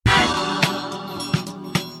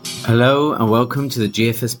Hello and welcome to the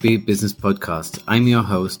GFSB Business Podcast. I'm your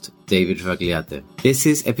host, David Ragliate. This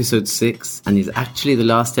is episode 6 and is actually the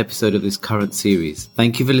last episode of this current series.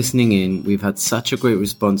 Thank you for listening in. We've had such a great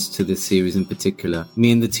response to this series in particular.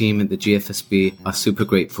 Me and the team at the GFSB are super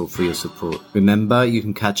grateful for your support. Remember, you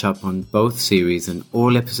can catch up on both series and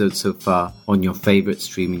all episodes so far on your favorite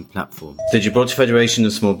streaming platform. The Gibraltar Federation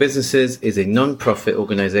of Small Businesses is a non-profit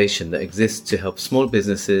organization that exists to help small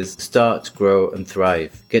businesses start, grow and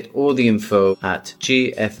thrive. Get all the info at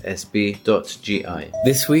gfsb.gi.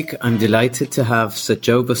 This week, I'm delighted to have Sir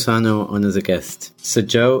Joe Bossano on as a guest. Sir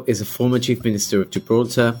Joe is a former Chief Minister of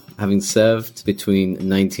Gibraltar, having served between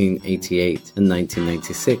 1988 and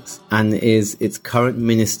 1996, and is its current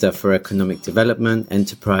Minister for Economic Development,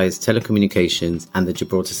 Enterprise, Telecommunications, and the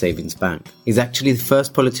Gibraltar Savings Bank. He's actually the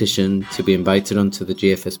first politician to be invited onto the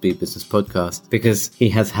GFSB Business Podcast because he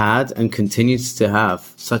has had and continues to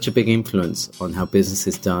have such a big influence on how business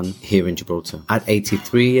is done here in Gibraltar. At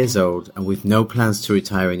 83 years old and with no plans to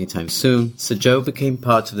retire anytime soon, Sir Joe became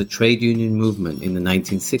part of the trade union movement in the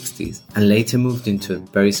 1960s and later moved into a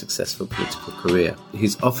very successful political career.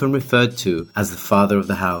 He's often referred to as the father of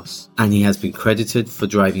the house, and he has been credited for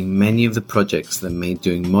driving many of the projects that made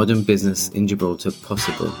doing modern business in Gibraltar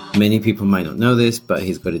possible. Many people might not know this, but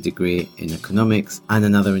he's got a degree in economics and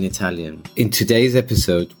another in Italian. In today's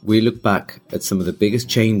episode, we look back at some of the biggest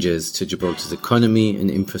changes to Gibraltar's economy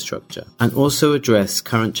and infrastructure, and also address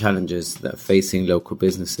current challenges that are facing local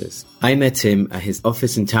businesses. I met him at his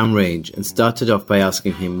office in Town Range and started off by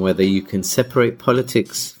asking him whether you can separate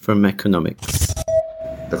politics from economics.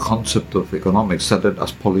 The concept of economics started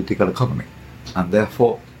as political economy, and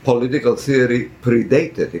therefore political theory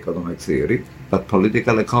predated economic theory, but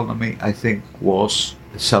political economy, I think, was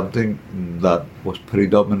something that was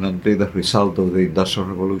predominantly the result of the Industrial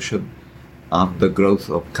Revolution and the growth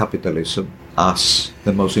of capitalism as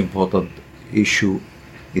the most important issue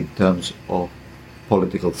in terms of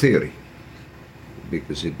political theory,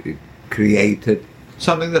 because it created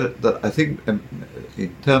something that I think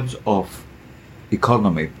in terms of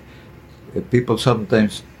economy, people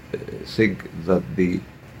sometimes think that the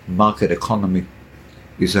market economy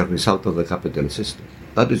is a result of the capitalist system.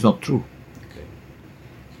 That is not true. Okay.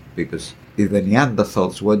 Because if the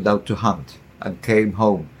Neanderthals went out to hunt and came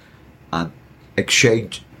home and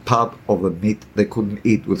exchanged part of the meat they couldn't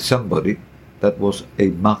eat with somebody, that was a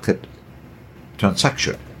market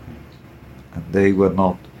transaction. And they were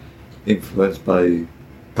not influenced by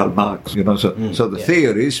Karl Marx, So the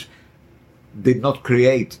theories did not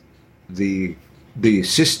create the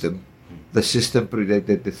system. The system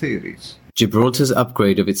predated the theories. Gibraltar's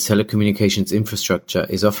upgrade of its telecommunications infrastructure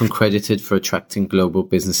is often credited for attracting global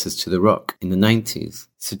businesses to the Rock in the 90s.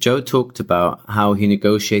 So Joe talked about how he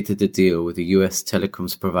negotiated a deal with the US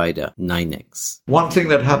telecoms provider, NYNEX. One thing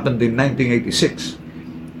that happened in 1986,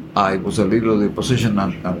 I was a leader of the opposition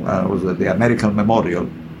and I was at the American Memorial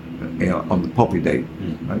on the Poppy Day,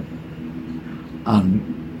 right?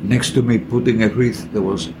 And next to me, putting a wreath, there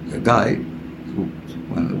was a guy who,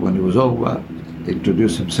 when it was over,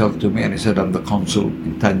 introduced himself to me and he said, "I'm the consul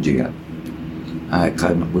in Tangier."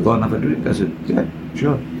 We're going to have a drink? I said, "Yeah,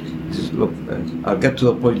 sure." He says, "Look, I'll get to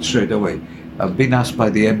the point straight away. I've been asked by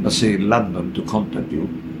the embassy in London to contact you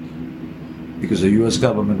because the US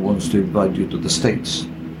government wants to invite you to the States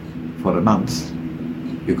for a month.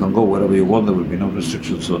 You can go wherever you want. There will be no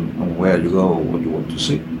restrictions on where you go or what you want to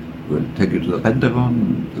see. We'll take you to the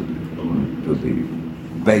Pentagon, to the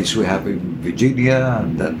base we have in Virginia,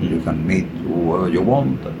 and then you can meet whoever you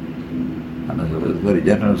want." And I was very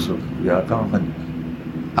generous of your government.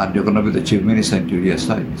 "And you're going to be the Chief Minister in 2 years'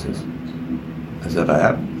 time," he says. I said, "I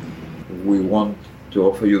am. We want to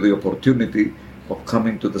offer you the opportunity of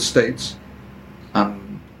coming to the States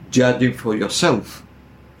and judging for yourself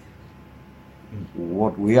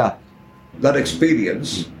what we are." That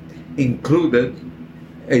experience included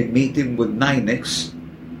a meeting with NYNEX,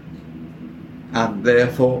 and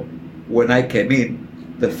therefore when I came in,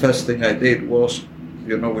 the first thing I did was,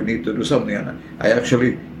 we need to do something, and I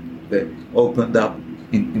actually opened up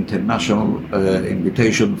international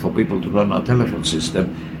invitation for people to run our telephone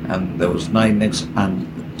system, and there was NYNEX and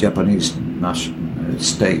Japanese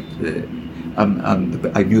state, and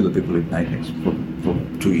I knew the people in NYNEX from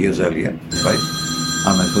 2 years earlier, right?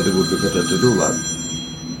 And I thought it would be better to do that.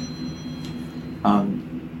 And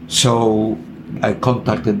so I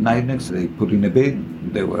contacted NYNEX, they put in a bid,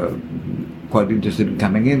 they were quite interested in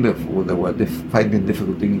coming in, they were finding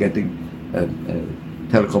difficulty in getting a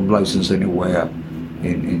telecom license anywhere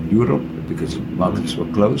in Europe because markets were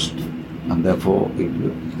closed, and therefore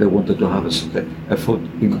they wanted to have a foot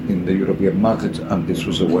in the European markets, and this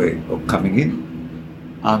was a way of coming in.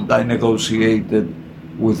 and I negotiated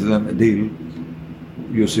with them a deal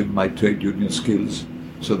using my trade union skills,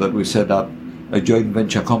 so that we set up a joint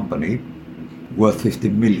venture company worth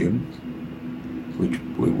 15 million, which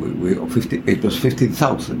it was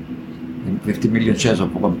 15,000, 50 million shares of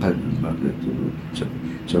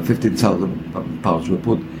 £1. So 15,000 pounds. We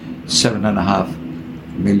put 7.5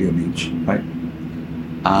 million each, right?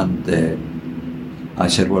 And I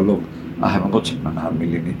said, well, look, I haven't got 7.5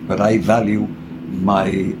 million each, but I value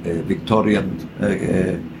my Victorian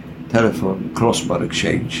telephone crossbar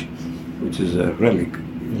exchange, which is a relic,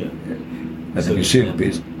 and a museum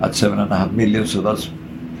piece, at 7.5 million. So that's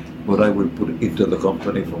what I will put into the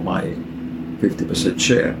company for my 50%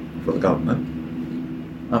 share for the government.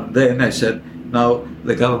 And then I said, now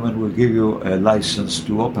the government will give you a license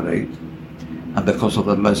to operate, and the cost of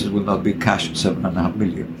that license will not be cash 7.5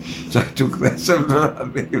 million. So I took that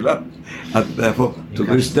 7.5 million up, and therefore to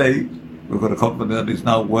this day we've got a company that is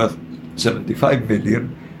now worth 75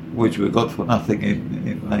 million, which we got for nothing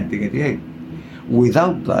in 1988.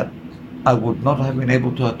 Without that, I would not have been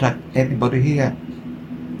able to attract anybody here.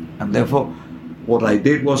 And therefore, what I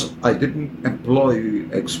did was, I didn't employ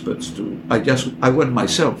experts I went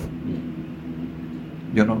myself,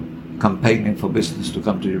 campaigning for business to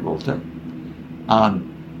come to Gibraltar.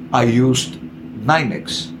 And I used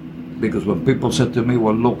 9X, because when people said to me,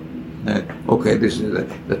 well, look, okay, this is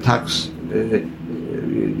the tax,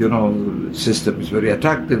 system is very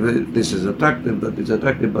attractive, this is attractive, that is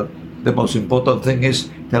attractive, but the most important thing is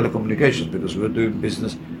telecommunications, because we're doing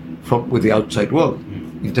business with the outside world.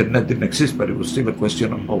 Internet didn't exist, but it was still a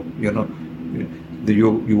question of,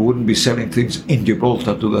 you wouldn't be selling things in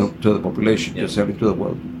Gibraltar to the population, you're selling to the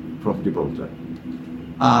world from Gibraltar.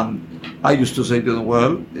 I used to say to the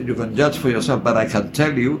world, you can judge for yourself, but I can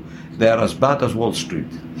tell you they are as bad as Wall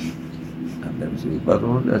Street. And they said, but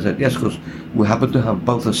I said, yes, because we happen to have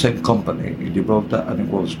both the same company in Gibraltar and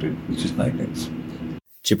in Wall Street, which is 9X.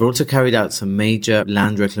 Gibraltar carried out some major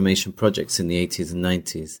land reclamation projects in the 80s and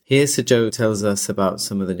 90s. Here, Sir Joe tells us about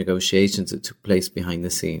some of the negotiations that took place behind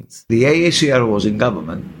the scenes. The AACR was in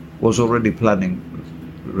government, was already planning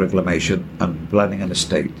reclamation and planning an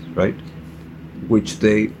estate, right? Which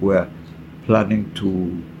they were planning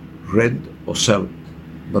to rent or sell,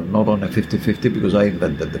 but not on a 50-50, because I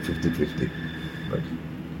invented the 50-50. Right?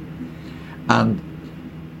 And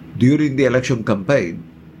during the election campaign,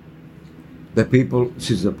 the people,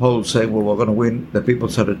 since the polls saying, well, we're going to win, the people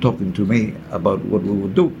started talking to me about what we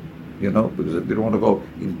would do, because they didn't want to go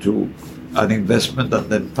into an investment and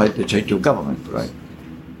then fight the change of government, right?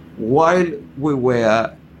 While we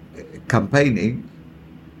were campaigning,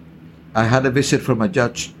 I had a visit from a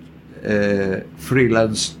judge,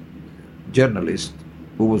 freelance journalist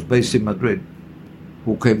who was based in Madrid,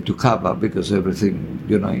 who came to cover, because everything,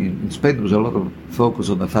 in Spain there was a lot of focus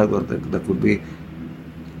on the fact that there could be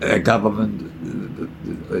a government,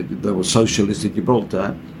 there was socialist in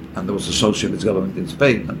Gibraltar, and there was a socialist government in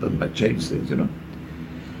Spain, and that might change things,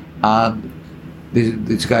 And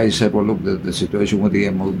this guy said, well, look, the situation with the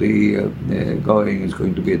MOD is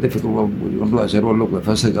going to be a difficult one. What are you going to do? I said, well, look, the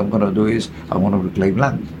first thing I'm going to do is I want to reclaim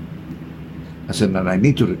land. I said, and I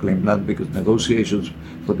need to reclaim land because negotiations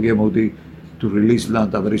for the MOD to release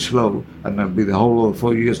land are very slow, and I'll be the whole of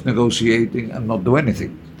 4 years negotiating and not do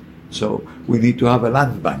anything. So we need to have a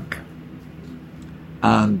land bank.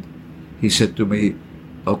 And he said to me,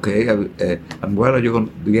 okay, and where are you going?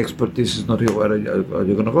 The expertise is not here. Where are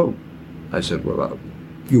you going to go? I said, well,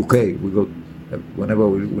 UK. We go whenever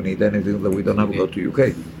we need anything that we don't have, we go to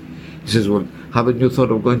UK. He says, well, haven't you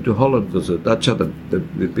thought of going to Holland? Because the Dutch are the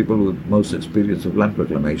people with most experience of land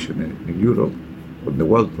reclamation in Europe, or in the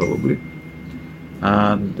world probably.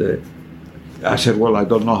 And I said, well, I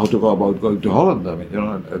don't know how to go about going to Holland. I mean,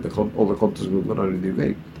 all the countries we've got are in the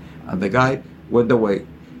UK. And the guy went away.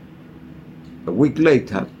 A week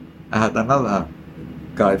later, I had another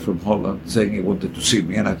guy from Holland saying he wanted to see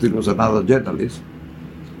me, and I thought it was another journalist.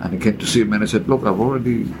 And he came to see me, and I said, look, I've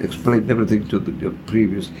already explained everything to the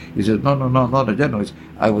previous. He said, no, not a journalist.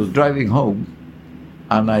 I was driving home,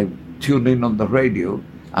 and I tuned in on the radio,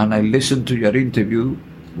 and I listened to your interview,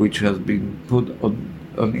 which has been put on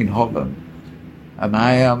in Holland. And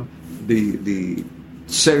I am the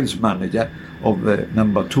sales manager of the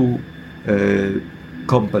number 2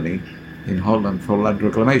 company in Holland for land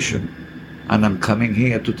reclamation. And I'm coming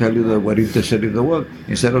here to tell you that we're interested in the work.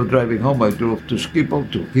 Instead of driving home, I drove to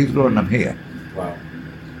Schiphol, to Heathrow, and I'm here. Wow.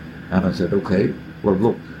 And I said, okay, well,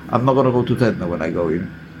 look, I'm not going to go to Tedna when I go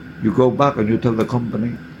in. You go back and you tell the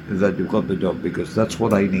company that you've got the job, because that's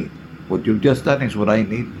what I need. What you've just done is what I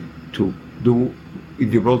need to do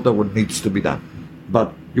in Gibraltar, what needs to be done.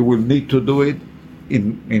 But you will need to do it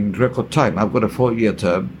in record time. I've got a 4-year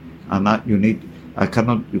term, and you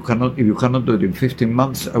cannot if you cannot do it in 15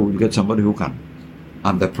 months, I will get somebody who can,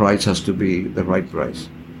 and the price has to be the right price.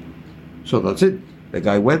 So that's it. The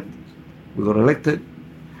guy went, we got elected,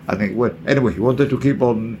 and he went. Anyway, he wanted to keep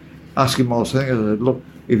on asking more things. I said, look,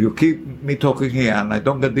 if you keep me talking here and I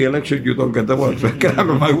don't get the election, you don't get the work. So get out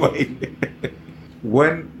of my way.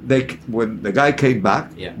 When the guy came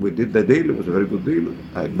back, we did the deal. It was a very good deal.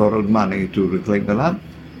 I borrowed money to reclaim the land.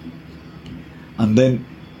 And then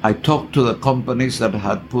I talked to the companies that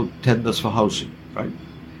had put tenders for housing, right?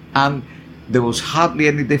 And there was hardly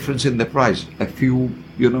any difference in the price. A few,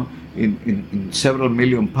 in several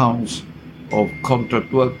million pounds of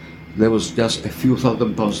contract work, there was just a few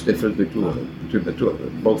 £1,000 difference between the two of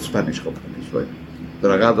them, both Spanish companies, right?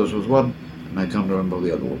 Dragados was one, and I can't remember what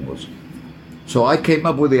the other one was. So I came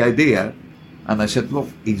up with the idea, and I said, look,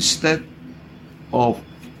 instead of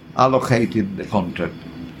allocating the contract,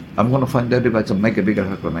 I'm going to find out if I can make a bigger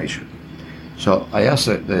reclamation. So I asked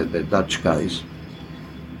the Dutch guys,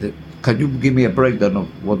 can you give me a breakdown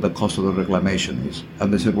of what the cost of the reclamation is?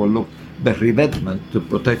 And they said, well, look, the revetment to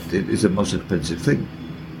protect it is the most expensive thing.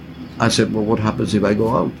 I said, well, what happens if I go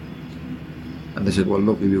out? And they said, well,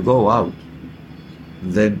 look, if you go out,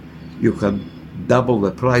 then you can double the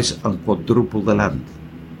price and quadruple the land.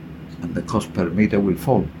 And the cost per meter will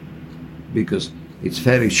fall. Because it's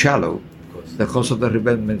very shallow, the cost of the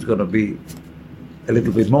revetment is going to be a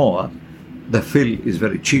little bit more. The fill is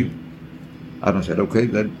very cheap. And I said, okay,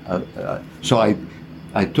 then. So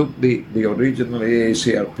I took the original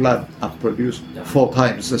AACR plan and produced 4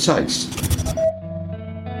 times the size.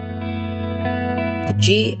 The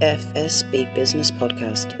GFSB Business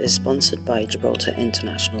Podcast is sponsored by Gibraltar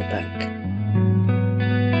International Bank.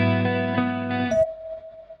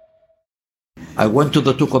 I went to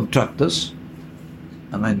the 2 contractors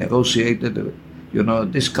and I negotiated a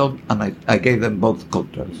discount, and I gave them both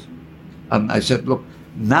contracts. And I said, look,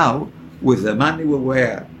 now with the money we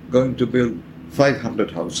were going to build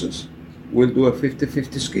 500 houses, we'll do a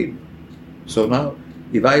 50-50 scheme. So now,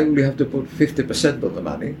 if I only have to put 50% of the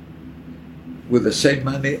money, with the same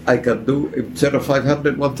money I can do, instead of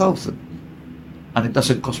 500, 1,000. And it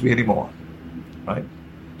doesn't cost me any more, right?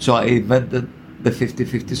 So I invented the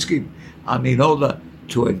 50-50 scheme. And in order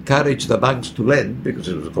to encourage the banks to lend, because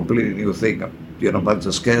it was a completely new thing, banks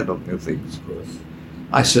are scared of new things, of course,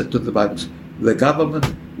 I said to the banks, the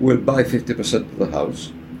government will buy 50% of the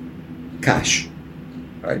house, cash,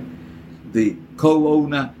 right? The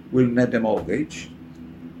co-owner will net a mortgage,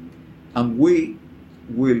 and we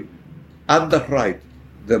will underwrite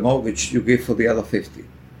the mortgage you give for the other 50,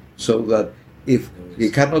 so that if he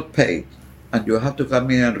cannot pay and you have to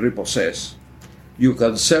come in and repossess, you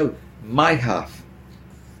can sell my half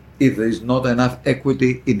if there is not enough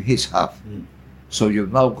equity in his half. So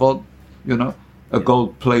you've now got, a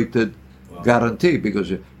gold-plated guarantee,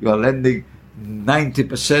 because you are lending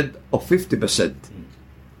 90% of 50%,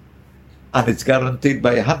 and it's guaranteed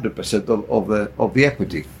by 100% of the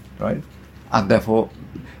equity, right? And therefore,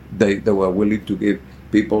 they were willing to give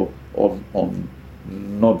people on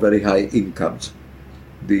not very high incomes.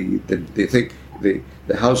 The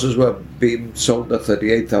houses were being sold at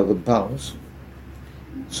 £38,000,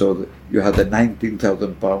 so you had a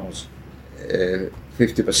 £19,000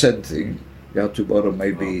 50% thing. You had to borrow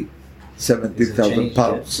maybe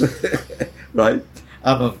 £17,000, right?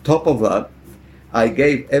 And on top of that, I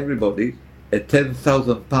gave everybody a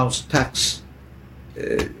 £10,000 tax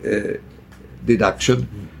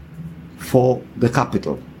deduction for the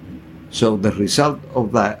capital. So the result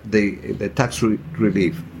of that, the tax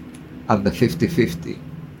relief and the 50-50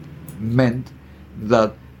 meant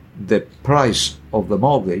that the price of the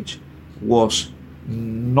mortgage was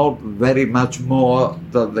not very much more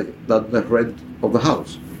than the rent of the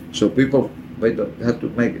house. So people had to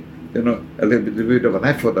make a little bit of an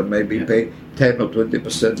effort and maybe pay 10 or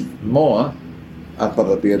 20% more,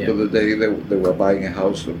 but at the end of the day they were buying a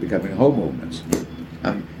house and becoming homeowners.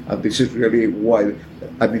 And this is really why,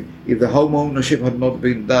 if the home ownership had not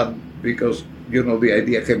been done, because the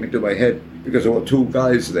idea came into my head because there were 2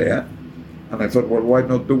 guys there, and I thought, well, why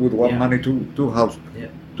not do with one money two houses,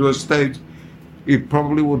 2 estates? It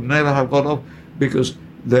probably would never have gone off, because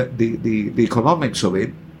the economics of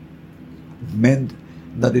it meant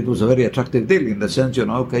that it was a very attractive deal, in the sense,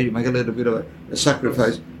 okay, you make a little bit of a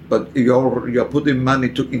sacrifice, but you're putting money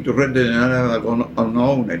into rent, and you're not going to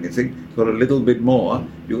own anything for a little bit more.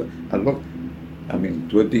 And look,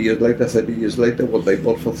 20 years later, 30 years later, what they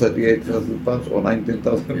bought for £38,000 or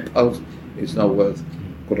 £19,000 is now worth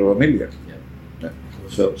 £250,000.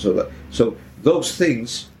 So those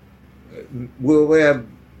things were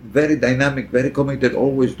very dynamic, very committed,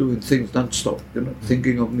 always doing things non-stop,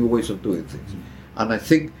 thinking of new ways of doing things. And I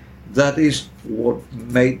think that is what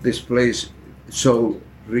made this place so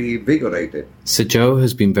reinvigorated. Sir Joe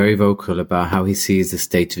has been very vocal about how he sees the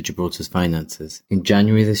state of Gibraltar's finances. In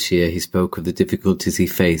January this year, he spoke of the difficulties he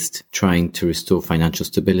faced trying to restore financial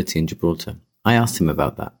stability in Gibraltar. I asked him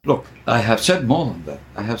about that. Look, I have said more than that.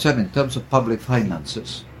 I have said in terms of public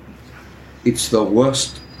finances, it's the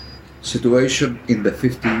worst situation in the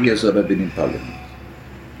 50 years that I've been in Parliament.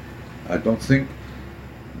 I don't think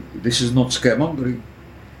this is not scaremongering.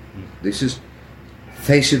 This is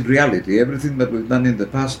facing reality. Everything that we've done in the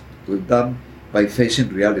past, we've done by facing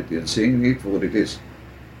reality and seeing it for what it is.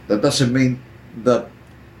 That doesn't mean that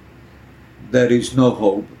there is no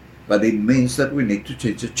hope, but it means that we need to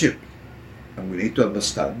change the chip. And we need to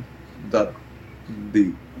understand that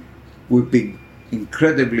we've been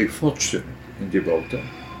incredibly fortunate in Gibraltar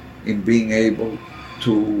in being able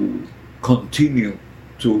to continue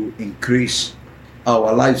to increase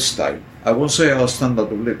our lifestyle. I won't say our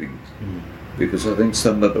standard of living, because I think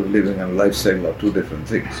standard of living and lifestyle are two different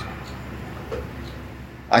things.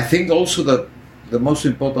 I think also that the most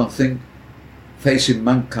important thing facing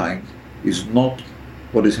mankind is not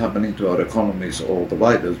what is happening to our economies or the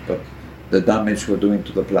virus, but the damage we're doing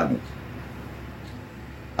to the planet.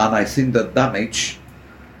 And I think that damage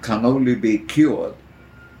can only be cured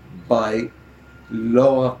by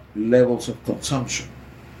lower levels of consumption.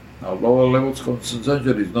 Now, lower levels of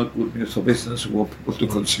consumption is not good news for business who want people to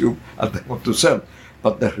consume and they want to sell.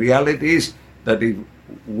 But the reality is that if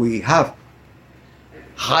we have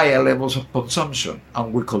higher levels of consumption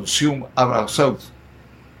and we consume ourselves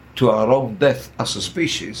to our own death as a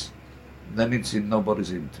species, then it's in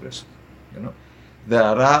nobody's interest. There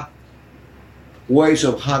are ways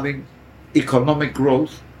of having economic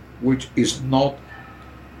growth which is not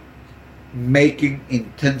making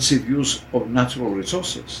intensive use of natural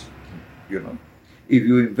resources. If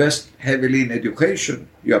you invest heavily in education,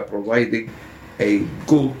 you are providing a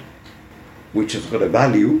good which has got a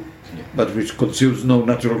value, but which consumes no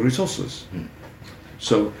natural resources.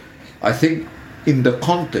 So I think in the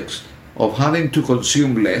context of having to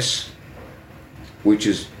consume less, which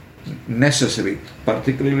is necessary,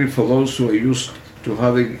 particularly for those who are used to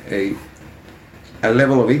having a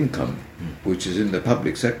level of income which is in the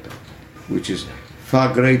public sector, which is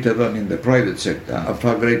far greater than in the private sector and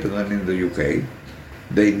far greater than in the UK,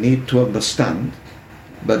 they need to understand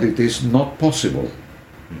that it is not possible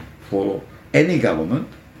for any government,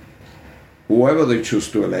 whoever they choose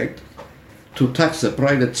to elect, to tax the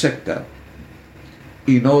private sector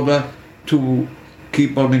in order to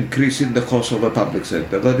keep on increasing the cost of the public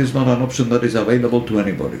sector. That is not an option that is available to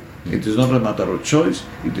anybody. It is not a matter of choice,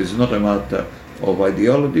 it is not a matter of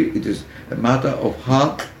ideology, it is a matter of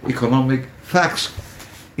hard economic facts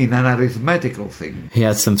in an arithmetical thing. He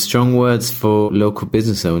had some strong words for local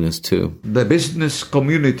business owners too. The business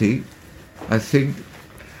community, I think,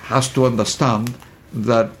 has to understand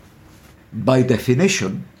that by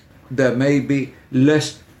definition there may be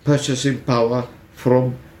less purchasing power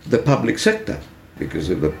from the public sector, because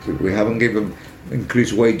if we haven't given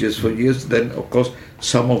increased wages for years, then of course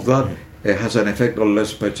some of that has an effect on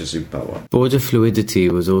less purchasing power. Border fluidity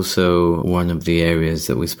was also one of the areas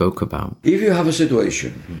that we spoke about. If you have a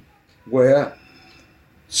situation where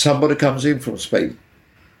somebody comes in from Spain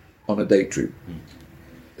on a day trip,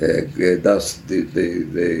 does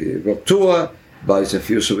the road tour, buys a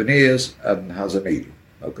few souvenirs and has a meal,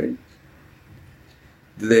 okay?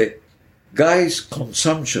 The guy's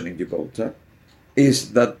consumption in Gibraltar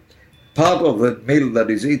is that part of the meal that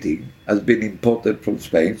he's eating has been imported from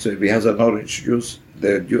Spain. So if he has an orange juice,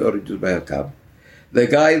 the orange juice may have come. The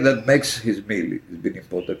guy that makes his meal has been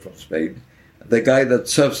imported from Spain. The guy that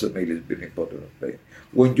serves the meal has been imported from Spain.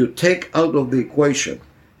 When you take out of the equation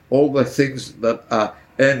all the things that are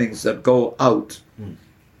earnings that go out,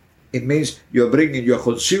 it means you're bringing your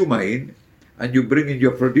consumer in, and you're bringing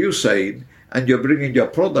your producer in, and you're bringing your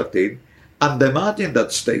product in, and the margin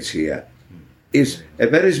that stays here is a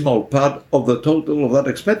very small part of the total of that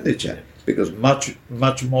expenditure, because much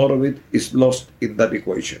more of it is lost in that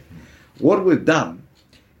equation. What we've done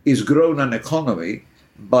is grown an economy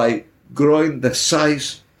by growing the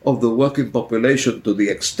size of the working population to the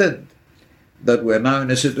extent that we're now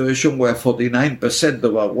in a situation where 49%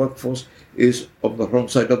 of our workforce is on the wrong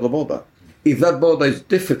side of the border. If that border is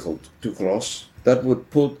difficult to cross, that would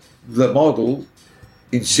put the model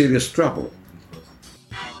in serious trouble.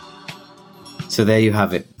 So there you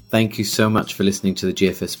have it. Thank you so much for listening to the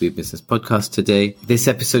GFSB Business Podcast today. This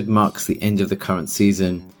episode marks the end of the current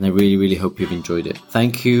season, and I really hope you've enjoyed it.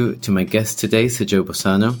 Thank you to my guest today, Sir Joe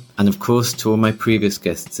Bossano, and of course to all my previous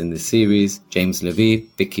guests in this series, James Levy,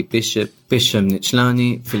 Vicky Bishop, Bisham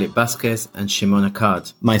Nichlani, Philip Vasquez, and Shimon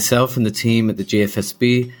Akkad. Myself and the team at the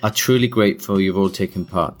GFSB are truly grateful you've all taken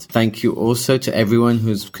part. Thank you also to everyone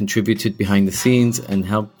who's contributed behind the scenes and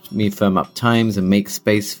helped me firm up times and make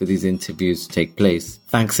space for these interviews to take place.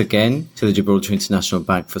 Thanks again to the Gibraltar International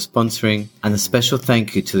Bank for sponsoring, and a special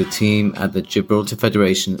thank you to the team at the Gibraltar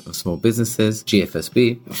Federation of Small Businesses,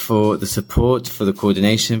 GFSB, for the support, for the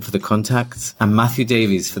coordination, for the contacts, and Matthew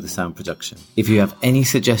Davies for the sound production. If you have any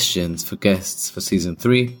suggestions for guests for Season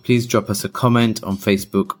 3, please drop us a comment on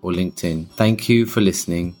Facebook or LinkedIn. Thank you for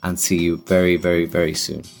listening, and see you very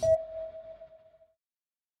soon.